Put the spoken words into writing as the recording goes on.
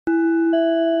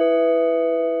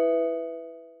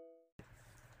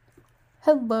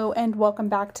Hello and welcome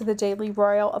back to the Daily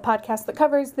Royal, a podcast that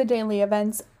covers the daily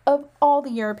events of all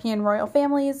the European royal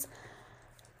families.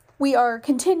 We are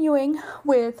continuing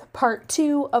with part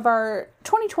 2 of our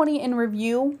 2020 in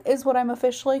review, is what I'm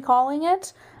officially calling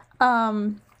it,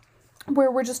 where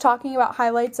we're just talking about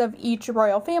highlights of each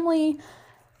royal family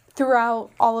throughout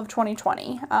all of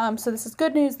 2020. So this is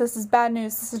good news, this is bad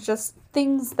news, this is just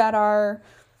things that are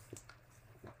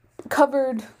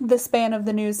covered the span of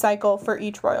the news cycle for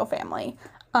each royal family.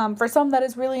 For some, that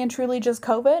is really and truly just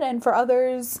COVID, and for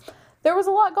others, there was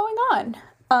a lot going on.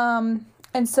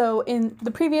 And so in the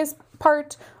previous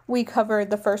part, we covered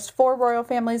the first 4 royal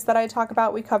families that I talk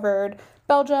about. We covered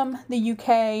Belgium, the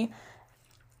UK,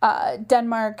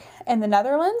 Denmark, and the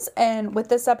Netherlands. And with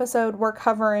this episode, we're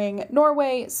covering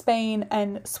Norway, Spain,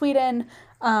 and Sweden,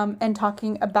 and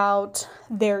talking about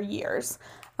their years.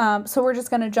 So we're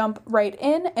just going to jump right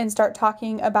in and start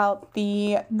talking about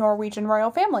the Norwegian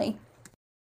royal family.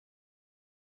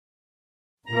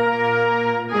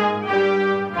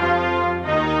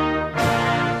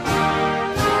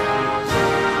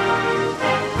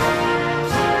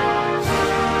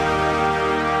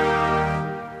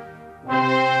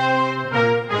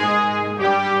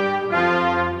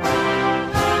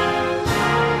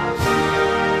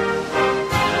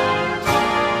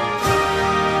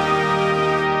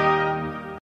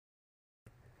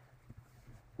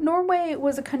 Norway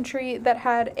was a country that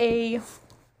had a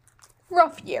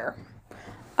rough year.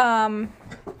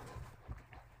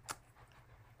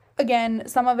 Again,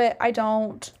 some of it I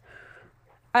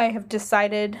have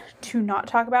decided to not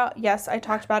talk about. Yes, I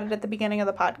talked about it at the beginning of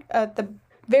at the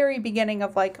very beginning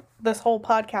of this whole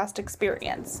podcast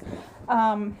experience.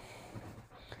 But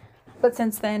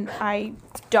since then I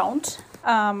don't.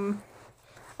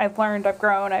 I've learned, I've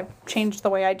grown, I've changed the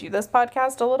way I do this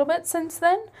podcast a little bit since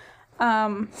then.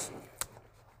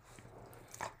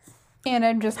 And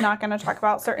I'm just not going to talk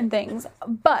about certain things,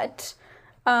 but,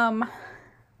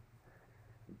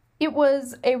 it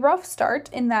was a rough start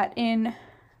in that in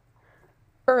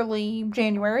early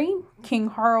January, King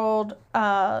Harald,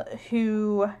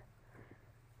 who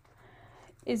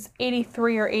is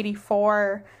 83 or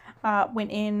 84,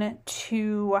 went in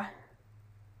to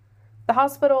the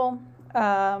hospital,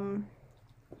 and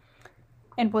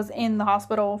was in the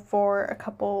hospital for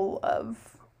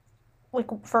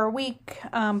for a week,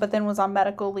 but then was on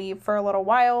medical leave for a little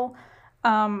while.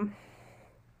 And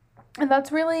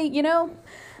that's really,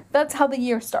 that's how the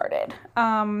year started.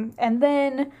 And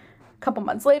then a couple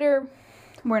months later,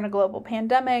 we're in a global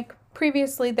pandemic.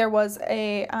 Previously, there was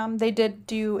they did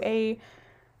do I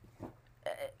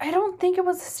don't think it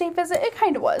was a state visit. It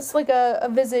kind of was, like a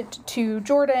visit to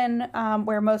Jordan,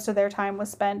 where most of their time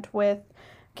was spent with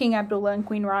King Abdullah and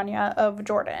Queen Rania of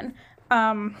Jordan.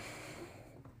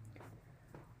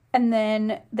 And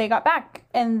then they got back,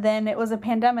 and then it was a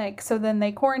pandemic, so then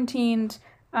they quarantined,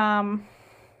 and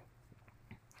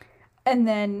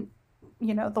then,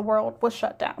 the world was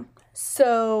shut down.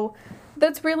 So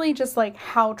that's really just,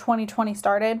 how 2020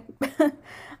 started,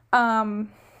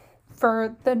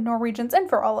 for the Norwegians and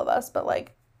for all of us, but,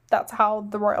 that's how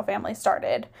the royal family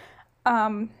started.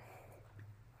 Cut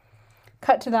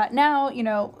to that now,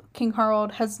 King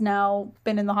Harald has now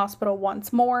been in the hospital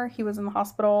once more. He was in the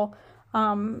hospital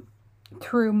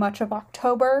through much of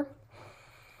October.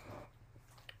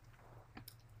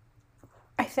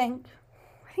 I think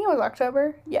it was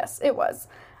October. Yes, it was.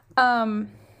 And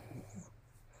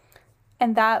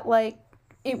that,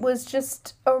 it was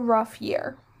just a rough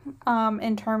year,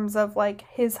 in terms of,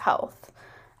 his health,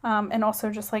 and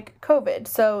also just, COVID.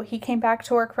 So he came back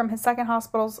to work from his second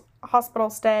hospital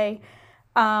stay,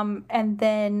 and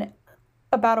then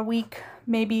about a week,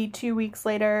 maybe 2 weeks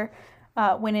later,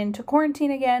 went into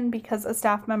quarantine again because a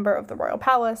staff member of the Royal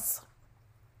Palace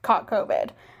caught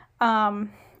COVID,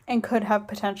 and could have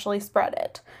potentially spread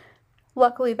it.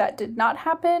 Luckily, that did not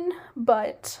happen,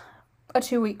 but a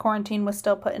 2-week quarantine was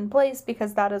still put in place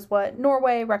because that is what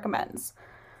Norway recommends.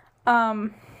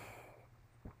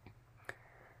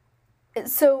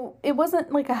 So it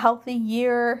wasn't a healthy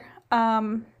year.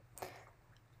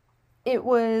 It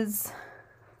was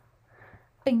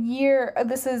a year.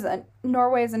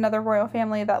 Norway is another royal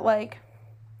family that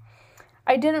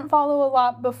I didn't follow a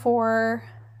lot before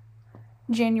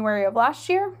January of last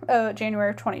year,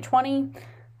 January of 2020.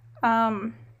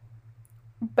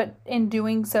 But in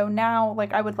doing so now,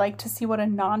 I would like to see what a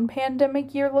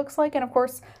non-pandemic year looks like. And of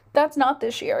course, that's not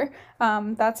this year.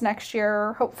 That's next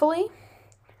year, hopefully.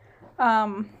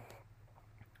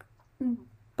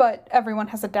 But everyone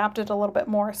has adapted a little bit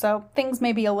more, so things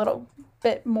may be a little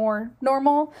bit more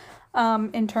normal,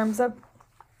 in terms of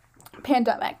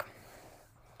pandemic.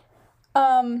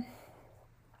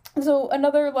 So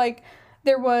another, like,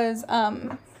 there was,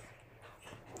 I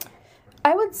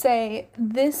would say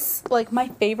this, like, my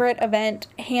favorite event,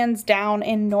 hands down,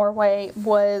 in Norway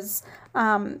was,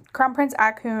 Crown Prince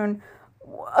Haakon,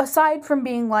 aside from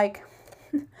being, like,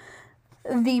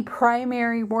 the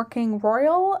primary working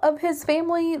royal of his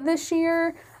family this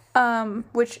year,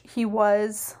 which he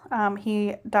was.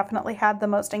 He definitely had the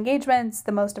most engagements,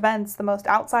 the most events, the most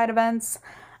outside events.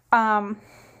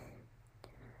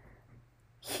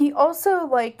 He also,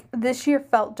 like, this year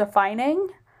felt defining.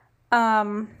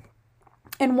 And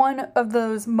one of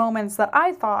those moments that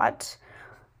I thought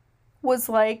was,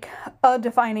 like, a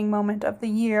defining moment of the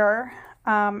year,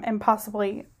 and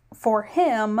possibly for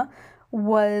him,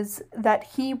 was that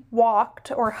he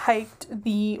walked or hiked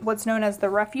what's known as the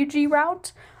refugee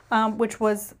route, which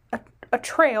was a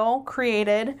trail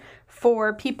created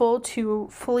for people to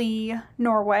flee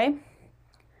Norway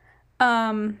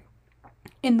in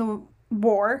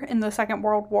the Second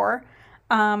World War,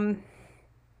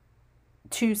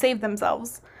 to save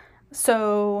themselves.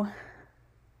 So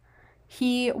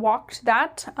he walked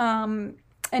that, and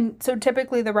so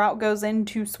typically the route goes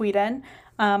into Sweden,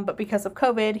 but because of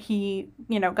COVID, he,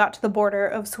 got to the border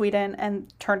of Sweden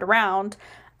and turned around.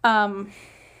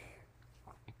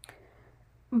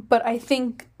 But I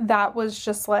think that was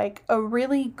just, like, a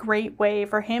really great way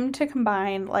for him to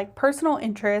combine, like, personal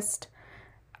interest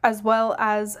as well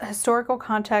as historical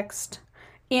context,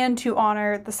 and to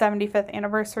honor the 75th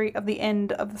anniversary of the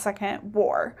end of the Second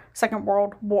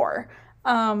World War.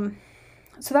 So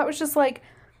that was just, like,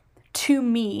 to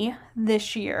me,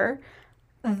 this year,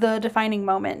 the defining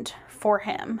moment for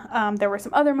him. There were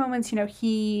some other moments.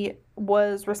 He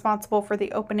was responsible for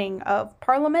the opening of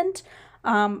Parliament,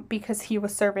 because he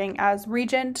was serving as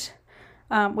regent,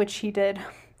 which he did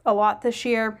a lot this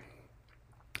year.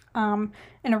 And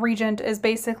a regent is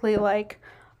basically like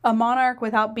a monarch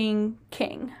without being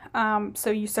king. So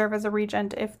you serve as a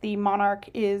regent if the monarch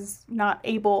is not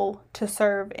able to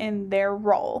serve in their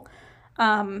role.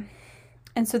 And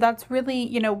so that's really,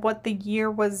 what the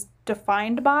year was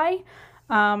defined by.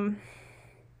 I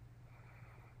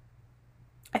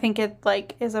think it,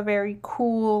 like, is a very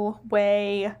cool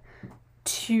way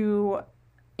to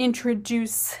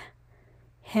introduce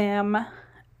him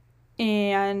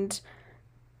and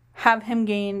have him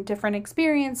gain different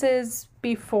experiences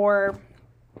before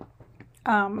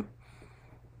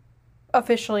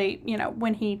officially,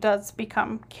 when he does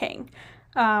become king.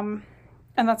 And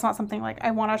that's not something, like,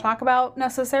 I want to talk about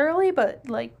necessarily, but,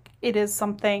 like, it is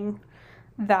something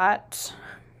that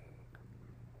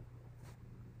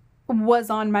was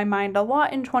on my mind a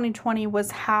lot in 2020,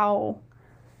 was how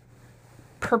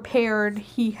prepared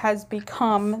he has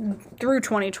become through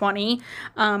 2020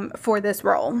 for this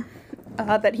role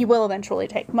that he will eventually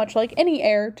take, much like any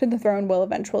heir to the throne will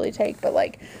eventually take, but,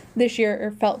 like, this year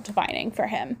it felt defining for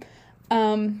him.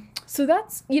 So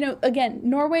that's, again,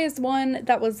 Norway is one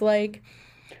that was, like,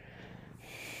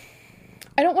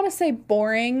 I don't want to say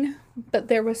boring, but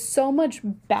there was so much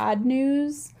bad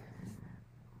news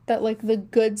that, like, the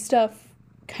good stuff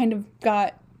kind of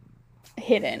got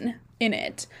hidden in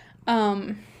it.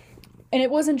 And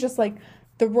it wasn't just, like,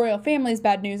 the royal family's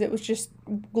bad news, it was just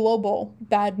global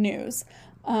bad news.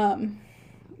 A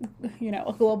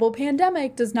global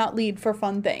pandemic does not lead for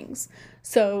fun things.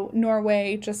 So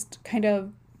Norway just kind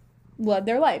of led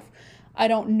their life. I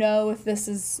don't know if this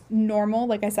is normal.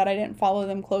 Like I said, I didn't follow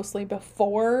them closely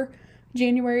before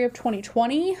January of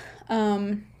 2020.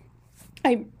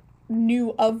 I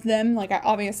knew of them, like,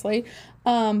 obviously,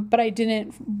 but I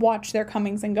didn't watch their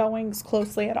comings and goings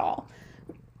closely at all.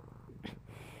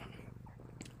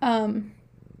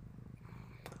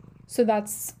 So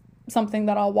that's something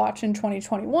that I'll watch in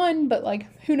 2021, but, like,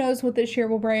 who knows what this year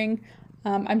will bring.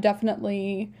 I'm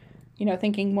definitely,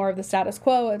 thinking more of the status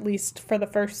quo, at least for the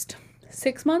first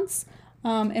 6 months,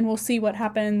 and we'll see what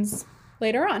happens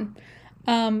later on.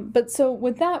 But so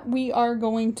with that, we are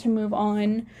going to move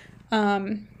on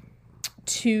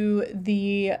to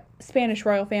the Spanish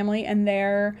royal family and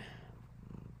their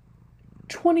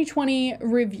 2020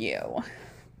 review.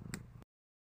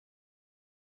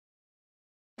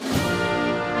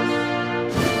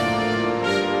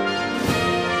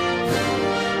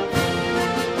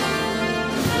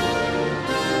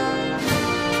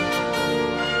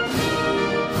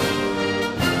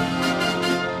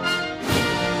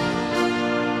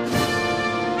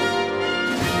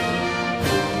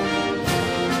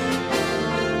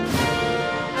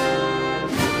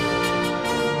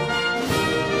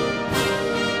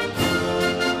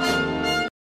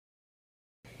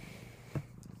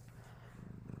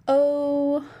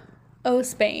 Oh,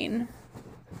 Spain.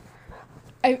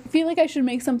 I feel like I should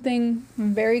make something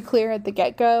very clear at the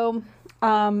get-go.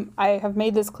 I have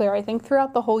made this clear, I think,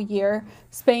 throughout the whole year.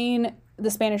 The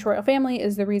Spanish royal family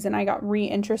is the reason I got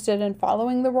re-interested in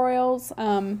following the royals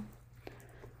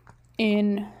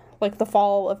in like the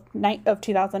fall of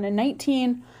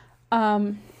 2019.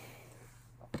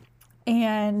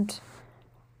 And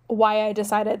why I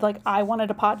decided like I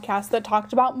wanted a podcast that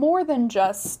talked about more than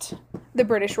just the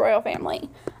British royal family.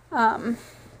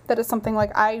 That is something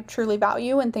like I truly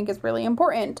value and think is really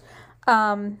important.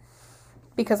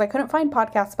 Because I couldn't find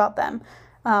podcasts about them.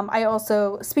 I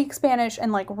also speak Spanish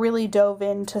and like really dove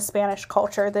into Spanish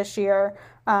culture this year,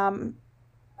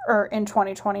 or in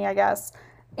 2020, I guess.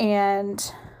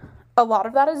 And a lot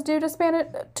of that is due to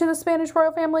the Spanish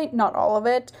royal family. Not all of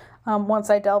it. Once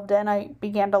I delved in, I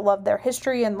began to love their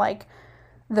history and like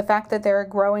the fact that they're a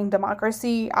growing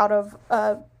democracy out of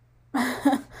a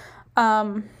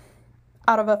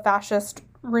fascist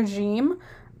regime.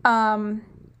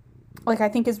 Like I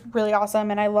think is really awesome,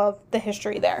 and I love the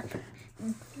history there.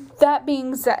 That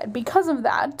being said, because of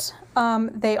that,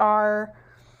 they are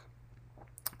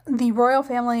the royal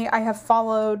family I have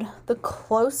followed the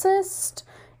closest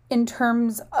in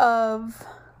terms of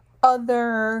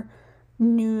other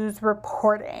news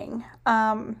reporting.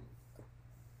 In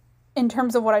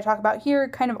terms of what I talk about here,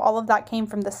 kind of all of that came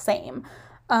from the same.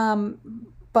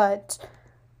 But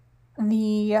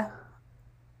the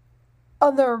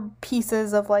other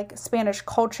pieces of like Spanish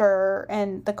culture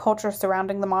and the culture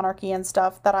surrounding the monarchy and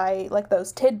stuff that I like,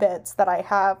 those tidbits that I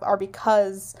have are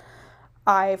because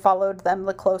I followed them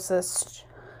the closest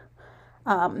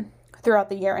throughout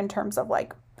the year in terms of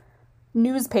like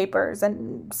newspapers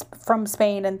and from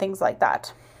Spain and things like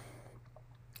that.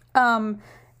 And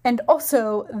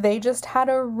also they just had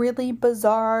a really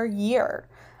bizarre year.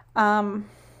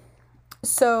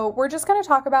 So we're just going to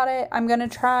talk about it. I'm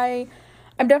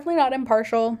definitely not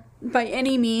impartial by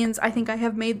any means. I think I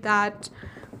have made that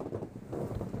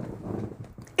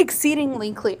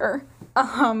exceedingly clear.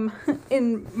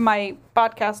 In my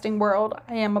podcasting world,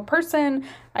 I am a person.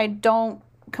 I don't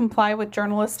comply with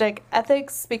journalistic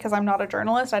ethics because I'm not a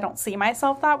journalist. I don't see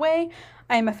myself that way.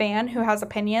 I am a fan who has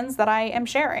opinions that I am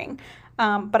sharing.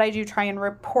 But I do try and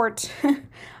report.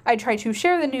 I try to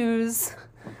share the news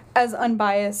as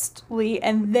unbiasedly,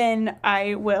 and then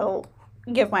I will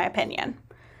give my opinion.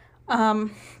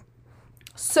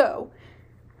 So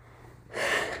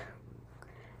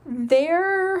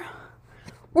there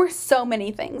were so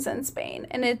many things in Spain,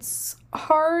 and it's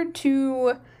hard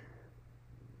to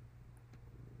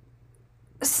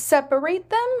separate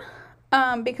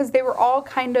them, because they were all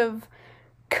kind of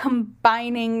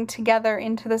combining together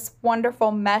into this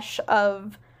wonderful mesh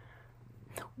of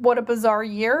what a bizarre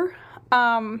year.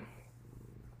 And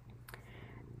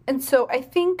so I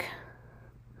think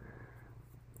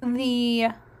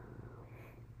we're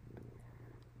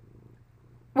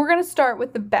going to start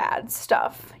with the bad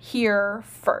stuff here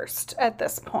first at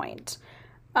this point.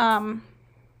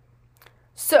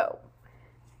 So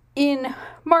in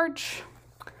March,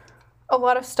 a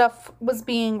lot of stuff was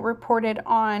being reported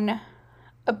on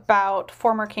about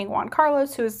former King Juan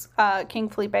Carlos, who is King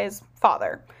Felipe's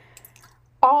father.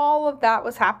 All of that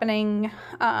was happening,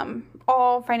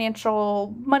 all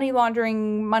financial money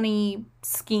laundering, money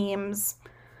schemes,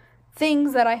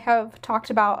 things that I have talked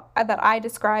about that I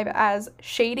describe as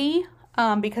shady,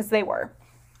 because they were.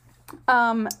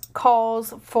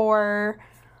 Calls for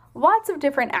lots of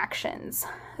different actions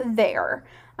there.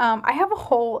 I have a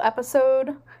whole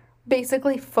episode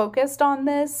basically focused on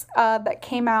this that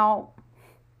came out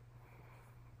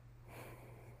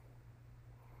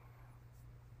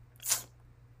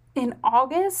in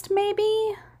August,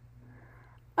 maybe?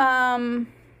 Now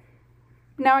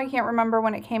I can't remember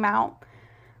when it came out,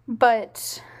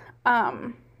 but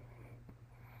I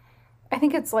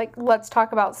think it's like Let's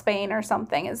Talk About Spain or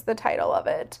something is the title of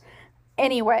it.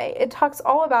 Anyway, it talks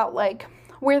all about like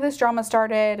where this drama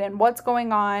started and what's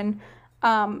going on,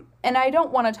 and I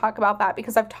don't want to talk about that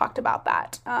because I've talked about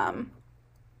that.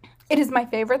 It is my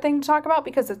favorite thing to talk about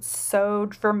because it's so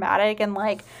dramatic and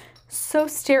like so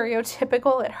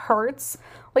stereotypical, it hurts.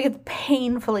 Like, it's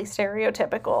painfully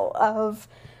stereotypical of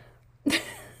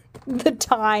the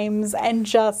times and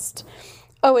just,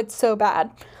 oh, it's so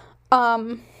bad.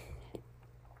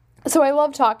 So I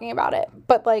love talking about it,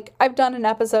 but like I've done an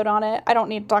episode on it. I don't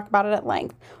need to talk about it at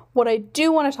length. What I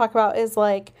do want to talk about is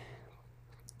like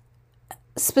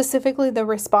specifically the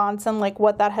response and like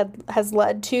what that has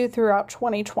led to throughout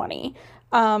 2020.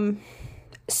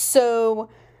 So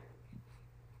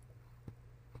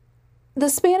the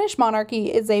Spanish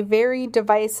monarchy is a very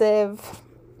divisive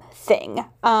thing.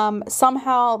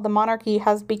 Somehow the monarchy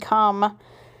has become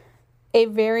a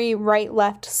very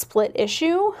right-left split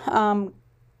issue.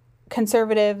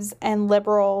 Conservatives and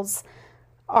liberals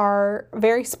are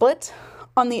very split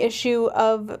on the issue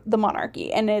of the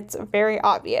monarchy, and it's very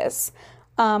obvious.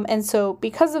 And so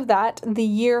because of that, the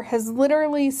year has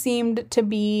literally seemed to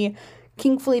be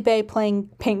King Felipe playing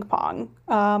ping pong,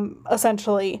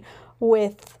 essentially,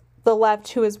 with the left,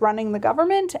 who is running the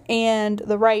government, and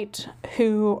the right,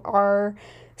 who are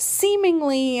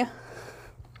seemingly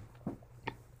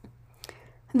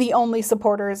the only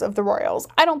supporters of the royals.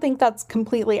 I don't think that's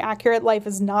completely accurate. Life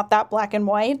is not that black and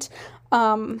white.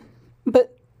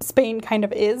 But Spain kind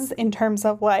of is, in terms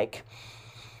of like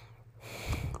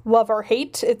love or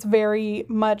hate. It's very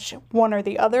much one or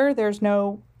the other. There's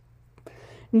no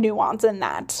nuance in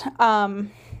that,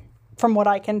 from what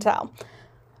I can tell.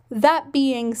 That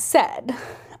being said,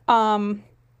 King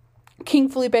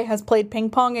Felipe has played ping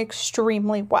pong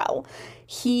extremely well.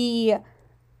 He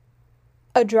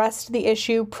addressed the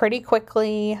issue pretty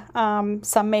quickly.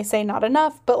 Some may say not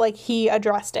enough, but like, he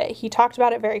addressed it. He talked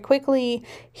about it very quickly.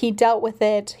 He dealt with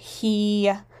it.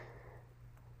 He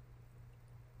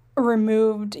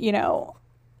removed,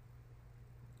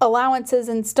 allowances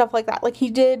and stuff like that. Like, he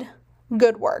did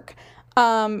good work.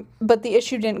 But the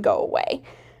issue didn't go away.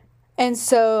 And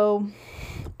so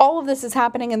all of this is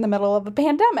happening in the middle of a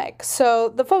pandemic. So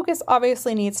the focus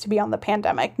obviously needs to be on the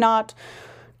pandemic, not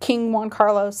King Juan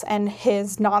Carlos and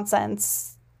his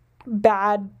nonsense,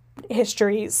 bad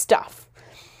history stuff.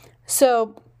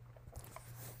 So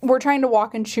we're trying to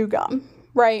walk and chew gum,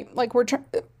 right? Like,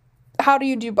 how do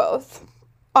you do both?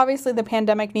 Obviously, the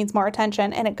pandemic needs more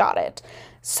attention, and it got it.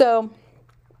 So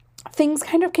things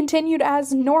kind of continued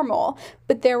as normal,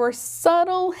 but there were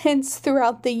subtle hints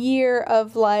throughout the year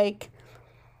of like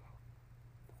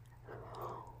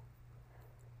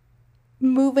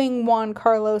moving Juan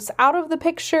Carlos out of the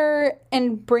picture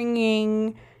and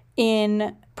bringing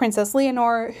in Princess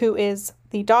Leonor, who is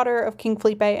the daughter of King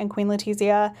Felipe and Queen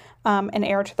Letizia, and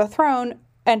heir to the throne,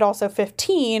 and also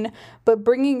 15, but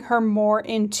bringing her more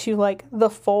into like the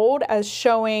fold as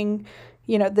showing,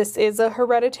 this is a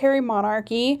hereditary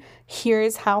monarchy.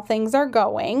 Here's how things are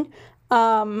going.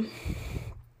 And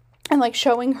like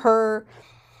showing her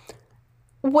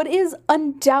what is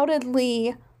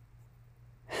undoubtedly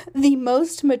the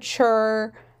most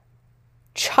mature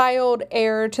child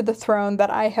heir to the throne that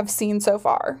I have seen so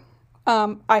far.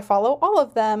 I follow all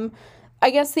of them. I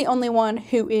guess the only one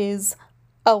who is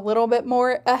a little bit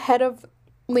more ahead of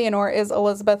Leonor is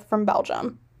Elizabeth from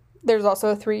Belgium. There's also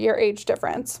a 4-year age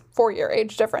difference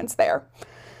there.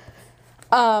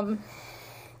 4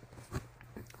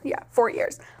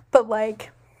 years. But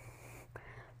like,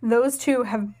 those two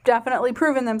have definitely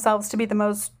proven themselves to be the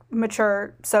most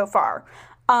mature so far.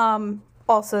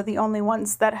 Also the only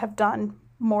ones that have done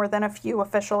more than a few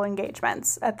official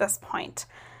engagements at this point.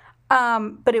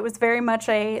 But it was very much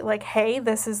a like, hey,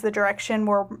 this is the direction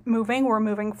we're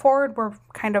moving forward. We're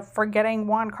kind of forgetting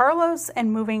Juan Carlos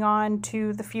and moving on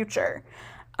to the future.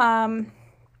 And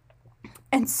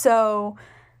so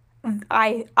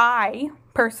I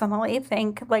personally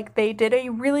think like they did a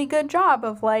really good job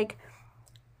of like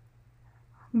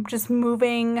just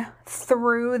moving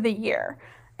through the year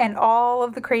and all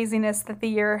of the craziness that the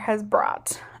year has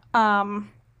brought.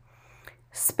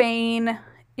 Spain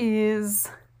is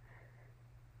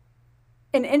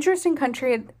an interesting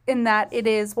country in that it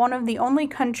is one of the only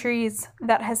countries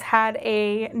that has had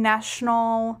a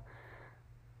national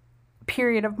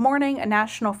period of mourning, a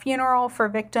national funeral for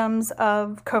victims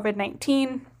of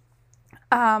COVID-19.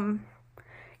 And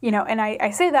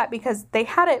I say that because they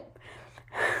had it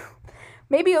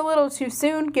maybe a little too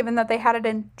soon, given that they had it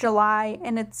in July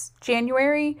and it's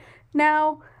January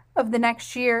now of the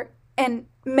next year, and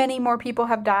many more people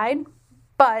have died.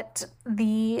 But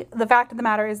the fact of the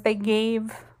matter is they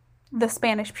gave the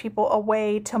Spanish people a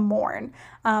way to mourn.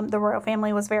 The royal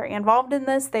family was very involved in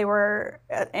this. They were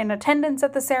in attendance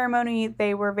at the ceremony.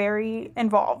 They were very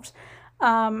involved.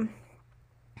 And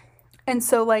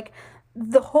so like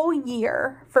the whole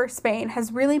year for Spain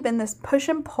has really been this push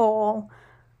and pull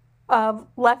of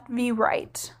left v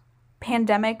right,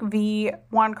 pandemic v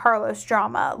Juan Carlos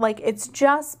drama. Like, it's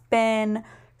just been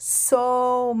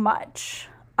so much.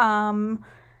 And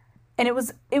it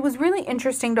was really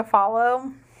interesting to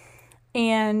follow.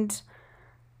 And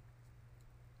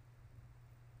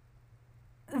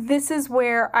this is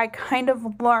where I kind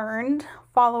of learned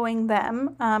following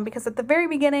them, because at the very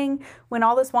beginning, when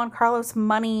all this Juan Carlos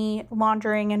money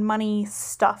laundering and money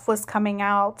stuff was coming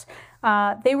out,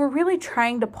 they were really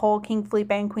trying to pull King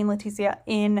Felipe and Queen Letizia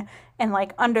in and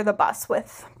like under the bus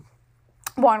with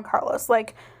Juan Carlos.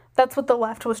 Like, that's what the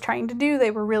left was trying to do.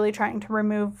 They were really trying to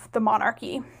remove the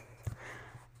monarchy.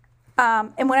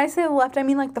 And when I say the left, I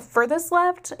mean like the furthest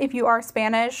left. If you are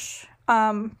Spanish,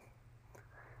 I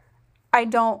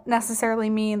don't necessarily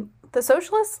mean the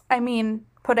socialists. I mean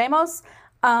Podemos.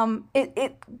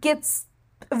 It gets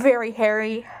very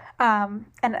hairy, and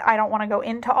I don't want to go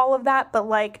into all of that, but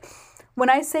like when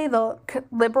I say the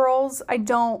liberals, I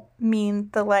don't mean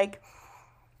the like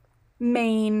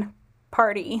main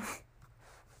party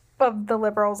of the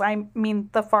liberals. I mean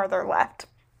the farther left.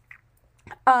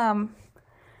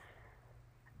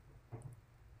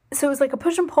 So it was like a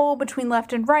push and pull between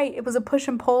left and right. It was a push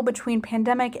and pull between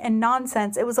pandemic and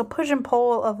nonsense. It was a push and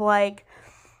pull of like,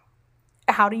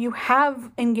 how do you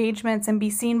have engagements and be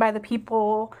seen by the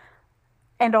people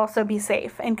and also be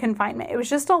safe in confinement? It was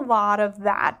just a lot of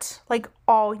that, like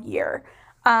all year.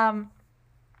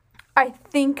 I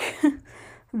think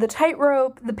the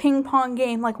tightrope, the ping pong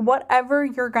game, like whatever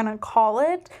you're gonna call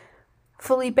it,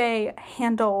 Felipe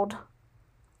handled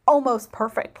almost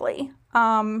perfectly.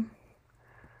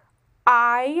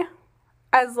 I,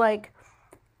 as like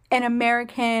an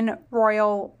American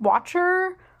royal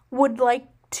watcher, would like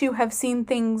to have seen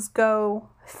things go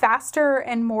faster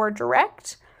and more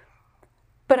direct.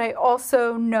 But I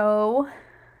also know,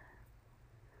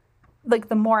 like,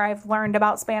 the more I've learned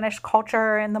about Spanish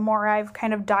culture and the more I've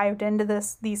kind of dived into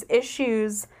these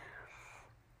issues,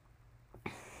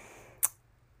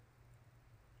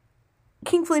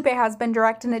 King Felipe has been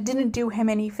direct, and it didn't do him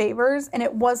any favors. And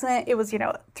it was,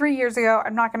 3 years ago.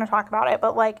 I'm not going to talk about it,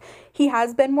 but like, he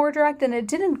has been more direct and it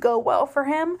didn't go well for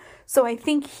him. So I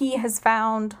think he has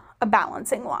found a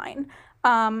balancing line.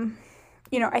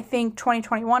 I think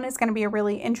 2021 is going to be a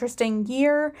really interesting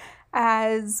year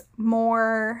as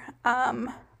more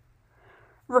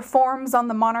reforms on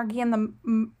the monarchy and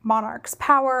the monarch's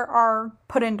power are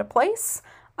put into place.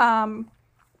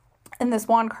 And this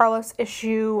Juan Carlos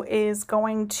issue is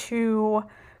going to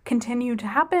continue to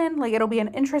happen. Like, it'll be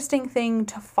an interesting thing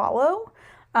to follow.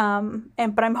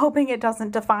 But I'm hoping it doesn't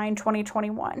define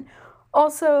 2021.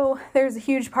 Also, there's a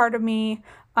huge part of me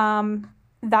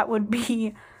that would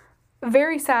be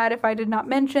very sad if I did not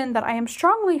mention that I am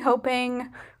strongly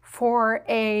hoping for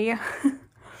a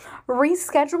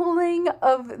rescheduling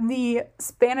of the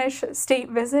Spanish state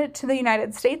visit to the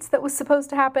United States that was supposed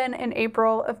to happen in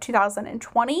April of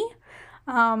 2020.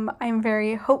 I'm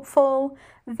very hopeful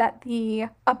that the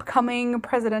upcoming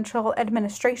presidential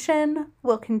administration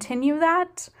will continue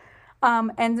that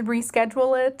and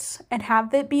reschedule it and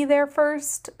have it be their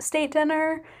first state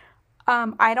dinner.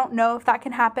 I don't know if that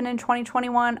can happen in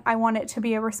 2021. I want it to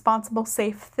be a responsible,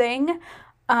 safe thing.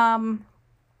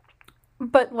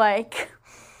 But like,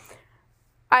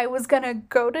 I was gonna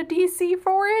go to DC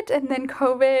for it and then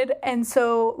COVID. And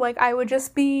so like, I would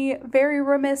just be very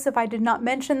remiss if I did not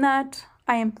mention that.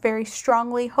 I am very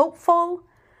strongly hopeful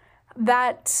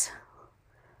that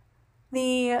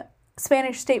the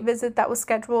Spanish state visit that was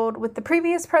scheduled with the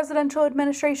previous presidential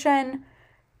administration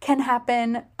can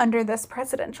happen under this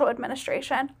presidential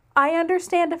administration. I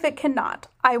understand if it cannot.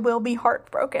 I will be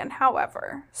heartbroken,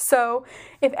 however. So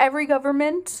if every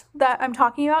government that I'm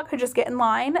talking about could just get in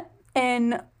line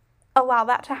and allow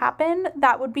that to happen,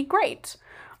 that would be great.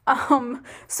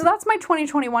 So that's my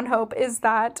 2021 hope, is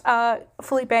that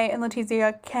Felipe and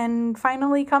Letizia can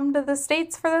finally come to the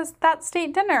States for that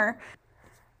state dinner.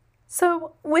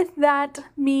 So with that,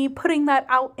 me putting that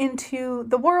out into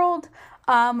the world,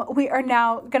 we are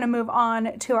now going to move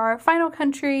on to our final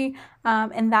country,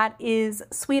 and that is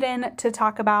Sweden, to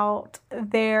talk about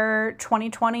their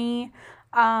 2020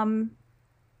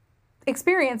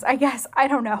 experience, I guess. I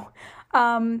don't know.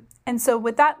 And so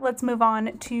with that, let's move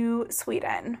on to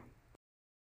Sweden.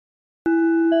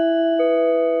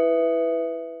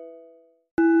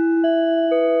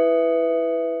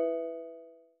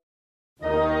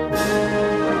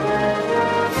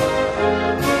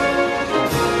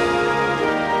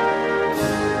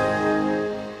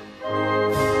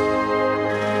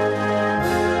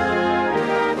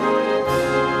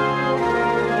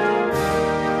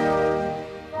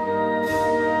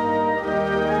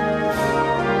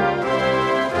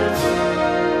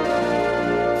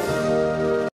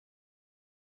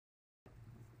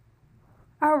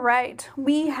 All right,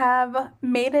 we have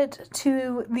made it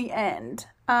to the end.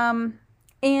 And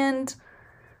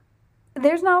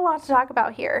there's not a lot to talk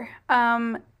about here.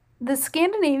 The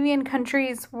Scandinavian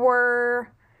countries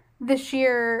were this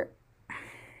year,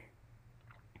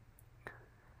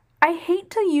 I hate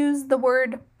to use the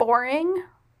word boring,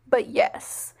 but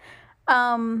yes.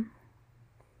 They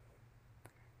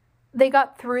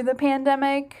got through the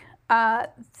pandemic.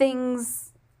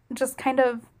 Things just kind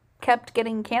of kept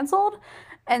getting canceled.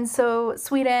 And so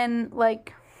Sweden,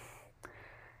 like,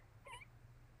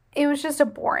 it was just a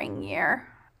boring year.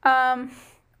 And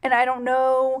I don't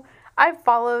know, I've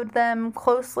followed them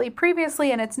closely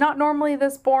previously, and it's not normally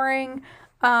this boring.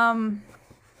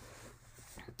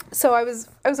 So I was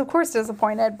of course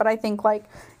disappointed, but I think like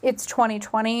it's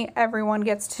 2020, everyone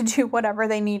gets to do whatever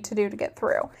they need to do to get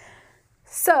through.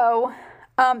 So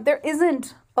there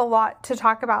isn't a lot to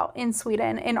talk about in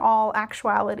Sweden in all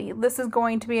actuality. This is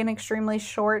going to be an extremely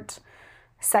short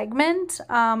segment,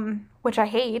 which I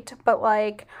hate, but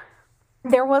like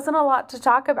there wasn't a lot to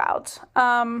talk about.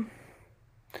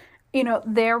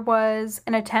 There was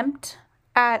an attempt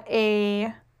at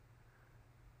a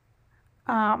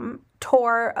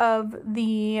tour of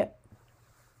the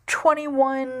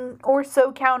 21 or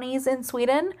so counties in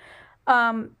Sweden,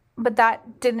 but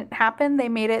that didn't happen. They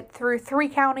made it through 3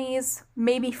 counties,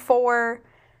 maybe 4,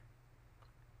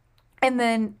 and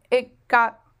then it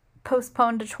got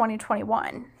postponed to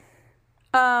 2021.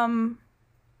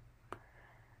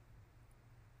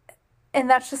 And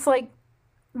that's just like,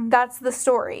 that's the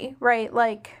story, right?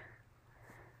 Like,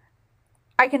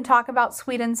 I can talk about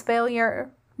Sweden's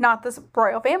failure, not the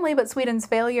royal family, but Sweden's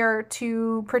failure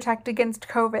to protect against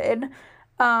COVID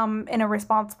in a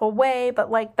responsible way.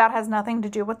 But like, that has nothing to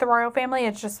do with the royal family.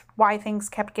 It's just why things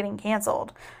kept getting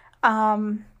canceled.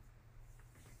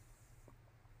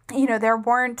 There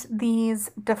weren't these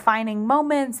defining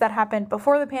moments that happened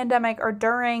before the pandemic or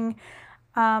during.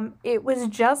 It was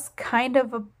just kind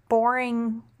of a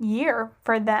boring year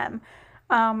for them,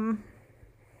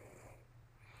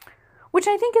 which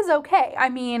I think is okay. I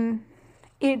mean,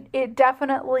 it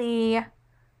definitely,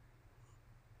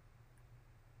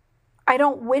 I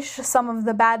don't wish some of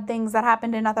the bad things that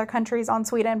happened in other countries on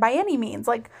Sweden by any means.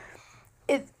 Like,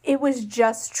 it was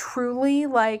just truly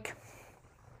like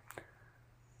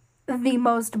the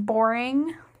most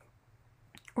boring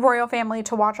royal family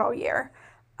to watch all year.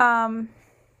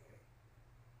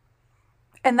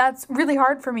 And that's really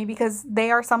hard for me because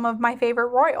they are some of my favorite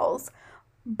royals.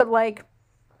 But, like,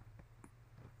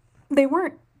 they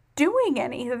weren't doing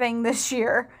anything this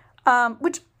year,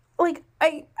 which, like,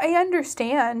 I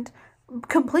understand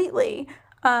completely.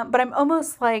 But I'm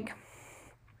almost, like,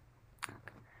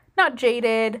 not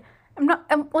jaded.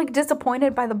 I'm like,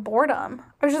 disappointed by the boredom.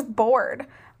 I was just bored.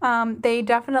 They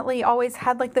definitely always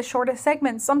had, like, the shortest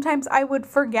segments. Sometimes I would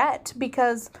forget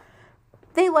because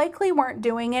they likely weren't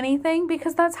doing anything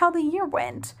because that's how the year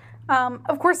went.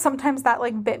 Of course, sometimes that,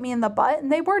 like, bit me in the butt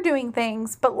and they were doing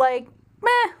things, but, like,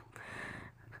 meh.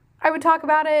 I would talk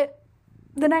about it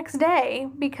the next day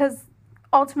because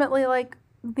ultimately, like,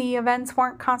 the events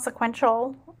weren't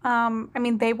consequential. I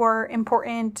mean, they were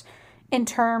important in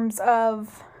terms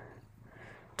of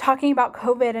talking about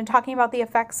COVID and talking about the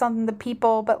effects on the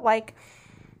people, but, like,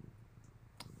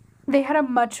 they had a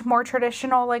much more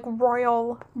traditional, like,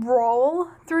 royal role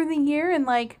through the year, and,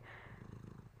 like,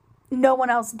 no one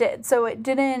else did. So it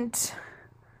didn't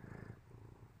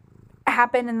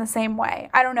happen in the same way.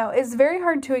 I don't know. It's very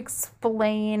hard to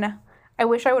explain. I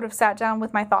wish I would have sat down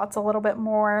with my thoughts a little bit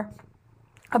more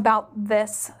about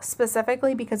this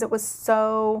specifically because it was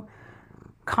so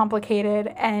complicated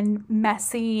and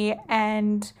messy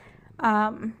and,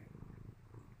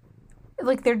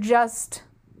 like,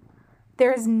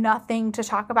 there's nothing to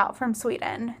talk about from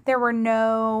Sweden. There were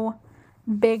no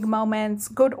big moments,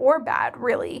 good or bad,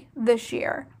 really, this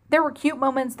year. There were cute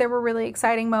moments, there were really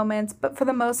exciting moments, but for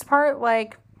the most part,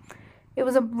 like, it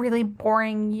was a really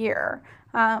boring year.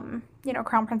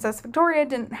 Crown Princess Victoria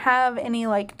didn't have any,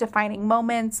 like, defining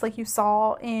moments like you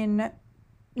saw in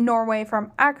Norway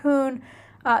from Akhun.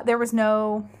 There was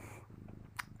no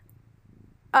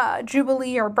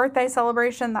jubilee or birthday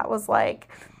celebration that was, like,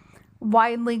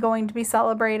 widely going to be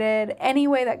celebrated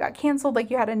anyway that got canceled like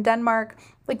you had in Denmark.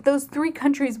 Like, those 3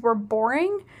 countries were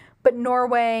boring, but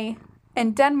Norway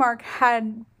and Denmark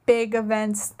had big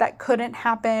events that couldn't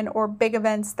happen or big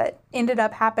events that ended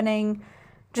up happening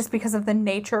just because of the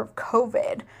nature of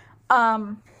COVID,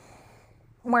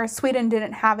 where Sweden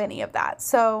didn't have any of that.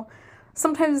 So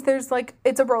sometimes there's, like,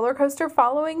 it's a roller coaster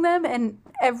following them, and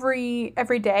every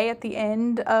day at the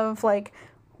end of, like,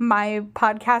 my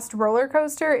podcast roller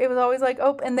coaster, it was always like,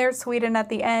 oh, and there's Sweden at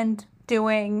the end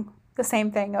doing the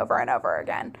same thing over and over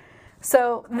again.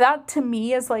 So that to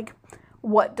me is, like,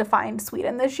 what defined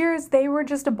Sweden this year, is they were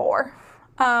just a bore.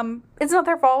 It's not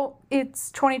their fault.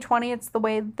 It's 2020. It's the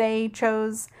way they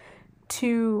chose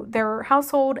to their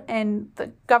household and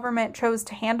the government chose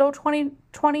to handle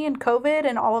 2020 and COVID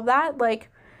and all of that. Like,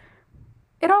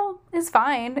 it all is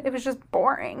fine. It was just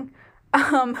boring.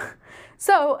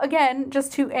 So again,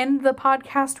 just to end the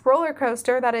podcast roller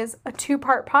coaster, that is a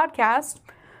 2-part podcast,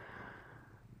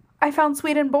 I found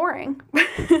Sweden boring.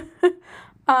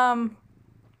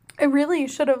 I really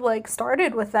should have like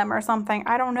started with them or something.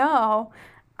 I don't know.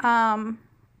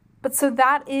 But so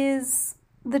that is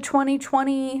the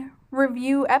 2020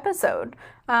 review episode.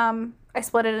 I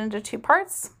split it into 2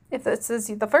 parts. If this is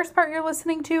the first part you're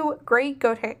listening to, great.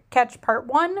 Go catch part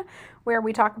 1, where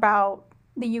we talk about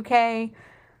the UK,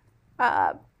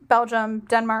 Belgium,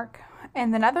 Denmark,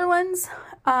 and the Netherlands.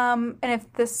 And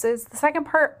if this is the second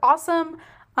part, awesome.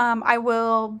 I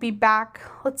will be back.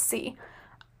 Let's see.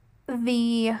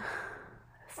 The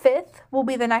 5th will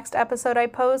be the next episode I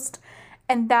post,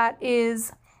 and that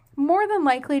is more than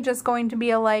likely just going to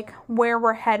be a like where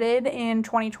we're headed in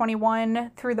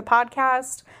 2021 through the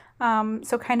podcast.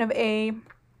 So kind of a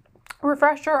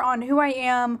refresher on who I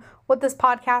am, what this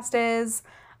podcast is,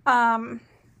 and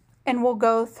we'll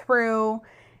go through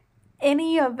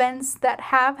any events that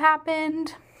have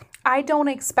happened. I don't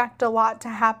expect a lot to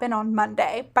happen on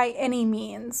Monday by any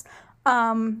means.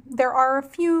 There are a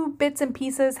few bits and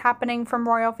pieces happening from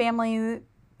Royal Families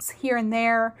here and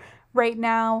there right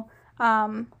now.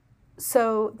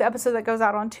 So the episode that goes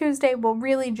out on Tuesday will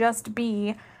really just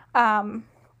be,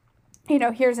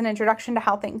 here's an introduction to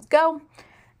how things go,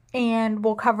 and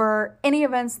we'll cover any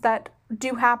events that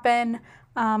do happen.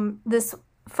 This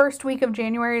first week of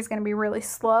January is going to be really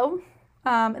slow,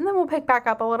 and then we'll pick back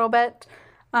up a little bit,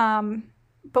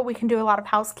 but we can do a lot of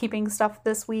housekeeping stuff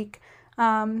this week,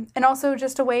 and also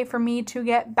just a way for me to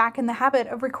get back in the habit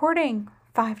of recording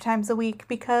 5 times a week,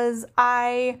 because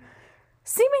I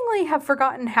seemingly have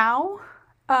forgotten how.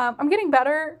 I'm getting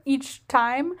better each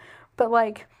time, but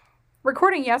like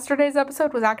recording yesterday's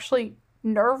episode was actually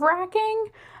nerve-wracking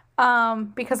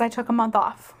because I took a month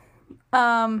off.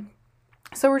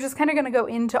 So we're just kind of going to go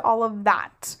into all of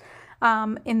that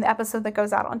in the episode that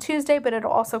goes out on Tuesday, but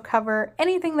it'll also cover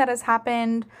anything that has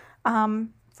happened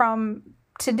from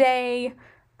today,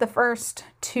 the 1st,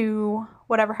 to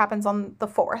whatever happens on the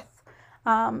 4th,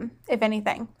 if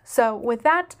anything. So with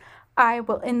that, I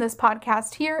will end this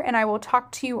podcast here, and I will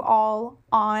talk to you all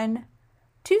on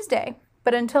Tuesday.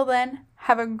 But until then,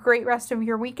 have a great rest of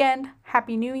your weekend.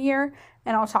 Happy New Year,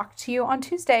 and I'll talk to you on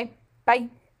Tuesday.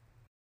 Bye.